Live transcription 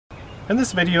In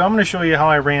this video, I'm going to show you how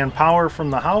I ran power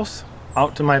from the house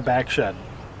out to my back shed.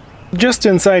 Just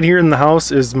inside here in the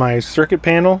house is my circuit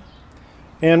panel.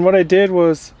 And what I did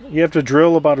was, you have to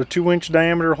drill about a 2-inch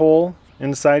diameter hole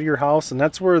inside your house, and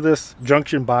that's where this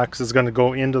junction box is going to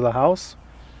go into the house.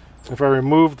 So if I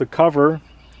remove the cover,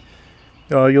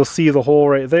 you'll see the hole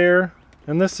right there.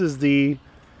 And this is the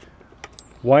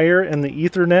wire and the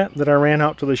Ethernet that I ran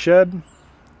out to the shed.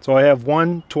 So I have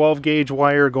one 12-gauge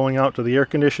wire going out to the air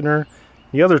conditioner.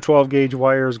 The other 12-gauge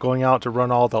wire is going out to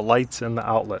run all the lights and the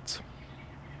outlets.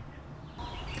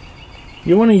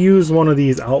 You want to use one of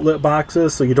these outlet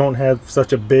boxes so you don't have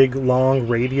such a big long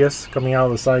radius coming out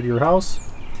of the side of your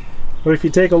house. But if you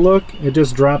take a look, it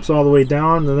just drops all the way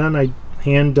down, and then I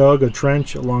hand dug a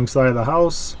trench alongside the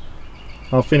house.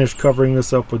 I'll finish covering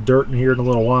this up with dirt in here in a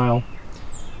little while.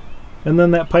 And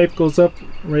then that pipe goes up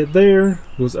right there,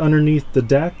 goes underneath the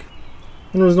deck.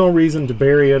 And there's no reason to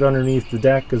bury it underneath the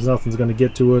deck because nothing's going to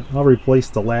get to it. I'll replace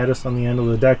the lattice on the end of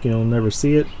the deck and you'll never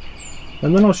see it.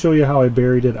 And then I'll show you how I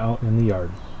buried it out in the yard.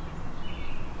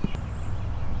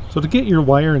 So to get your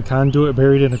wire and conduit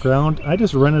buried in the ground, I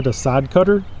just rented a sod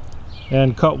cutter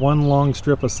and cut one long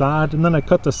strip of sod, and then I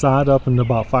cut the sod up into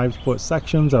about 5-foot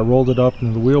sections. I rolled it up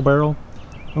into the wheelbarrow,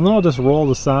 and then I'll just roll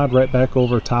the sod right back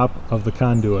over top of the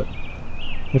conduit.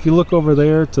 If you look over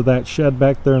there to that shed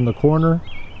back there in the corner,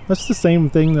 that's the same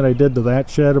thing that I did to that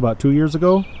shed about 2 years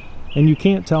ago, and you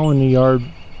can't tell in the yard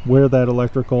where that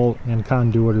electrical and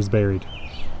conduit is buried.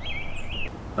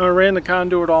 I ran the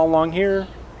conduit all along here.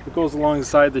 It goes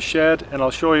alongside the shed, and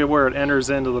I'll show you where it enters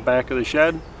into the back of the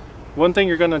shed. One thing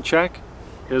you're going to check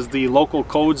is the local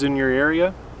codes in your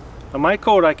area. On my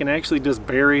code, I can actually just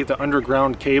bury the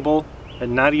underground cable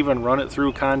and not even run it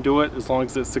through conduit as long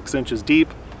as it's 6 inches deep.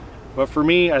 But for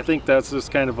me, I think that's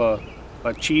just kind of a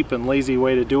cheap and lazy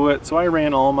way to do it, so I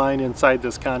ran all mine inside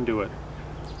this conduit.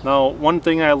 Now, one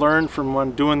thing I learned from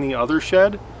when doing the other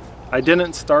shed, I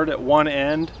didn't start at one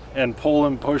end and pull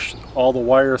and push all the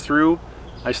wire through.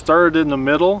 I started in the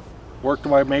middle, worked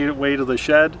my way to the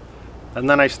shed, and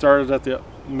then I started at the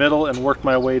middle and worked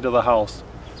my way to the house.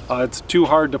 It's too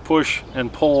hard to push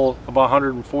and pull about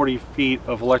 140 feet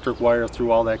of electric wire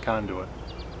through all that conduit.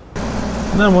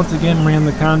 And then once again ran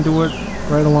the conduit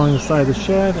right along the side of the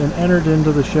shed and entered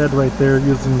into the shed right there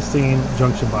using the same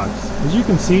junction box. As you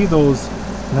can see, those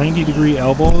 90-degree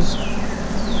elbows,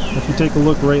 if you take a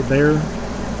look right there,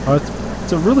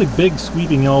 it's a really big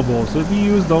sweeping elbow. So if you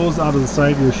use those out of the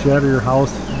side of your shed or your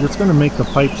house, it's going to make the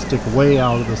pipe stick way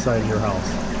out of the side of your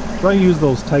house. So I use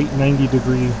those tight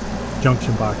 90-degree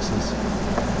junction boxes.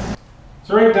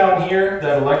 So right down here,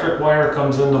 that electric wire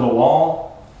comes into the wall.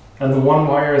 And the one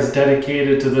wire is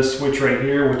dedicated to this switch right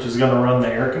here, which is going to run the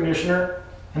air conditioner.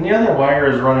 And the other wire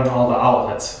is running all the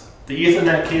outlets. The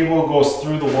Ethernet cable goes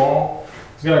through the wall.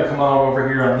 It's going to come out over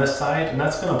here on this side, and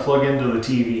that's going to plug into the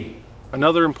TV.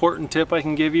 Another important tip I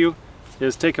can give you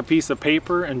is take a piece of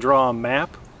paper and draw a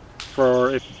map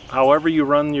for however you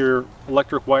run your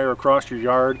electric wire across your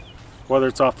yard, whether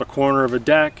it's off the corner of a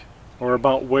deck or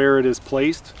about where it is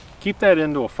placed. Keep that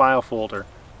into a file folder,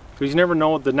 because you never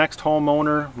know, the next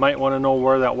homeowner might want to know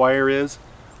where that wire is,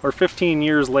 or 15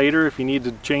 years later if you need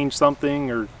to change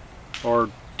something or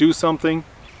do something,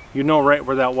 you know right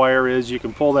where that wire is. You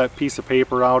can pull that piece of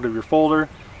paper out of your folder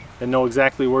and know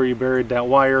exactly where you buried that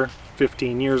wire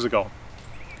 15 years ago.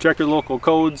 Check your local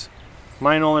codes.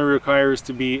 Mine only requires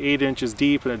to be 8 inches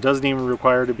deep, and it doesn't even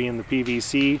require to be in the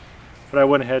PVC, but I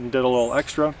went ahead and did a little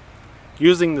extra.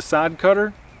 Using the sod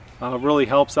cutter really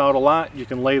helps out a lot. You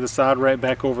can lay the sod right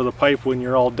back over the pipe when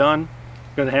you're all done.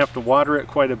 You're going to have to water it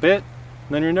quite a bit,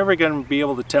 and then you're never going to be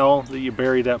able to tell that you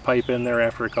buried that pipe in there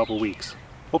after a couple weeks.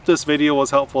 Hope this video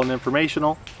was helpful and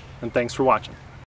informational, and thanks for watching.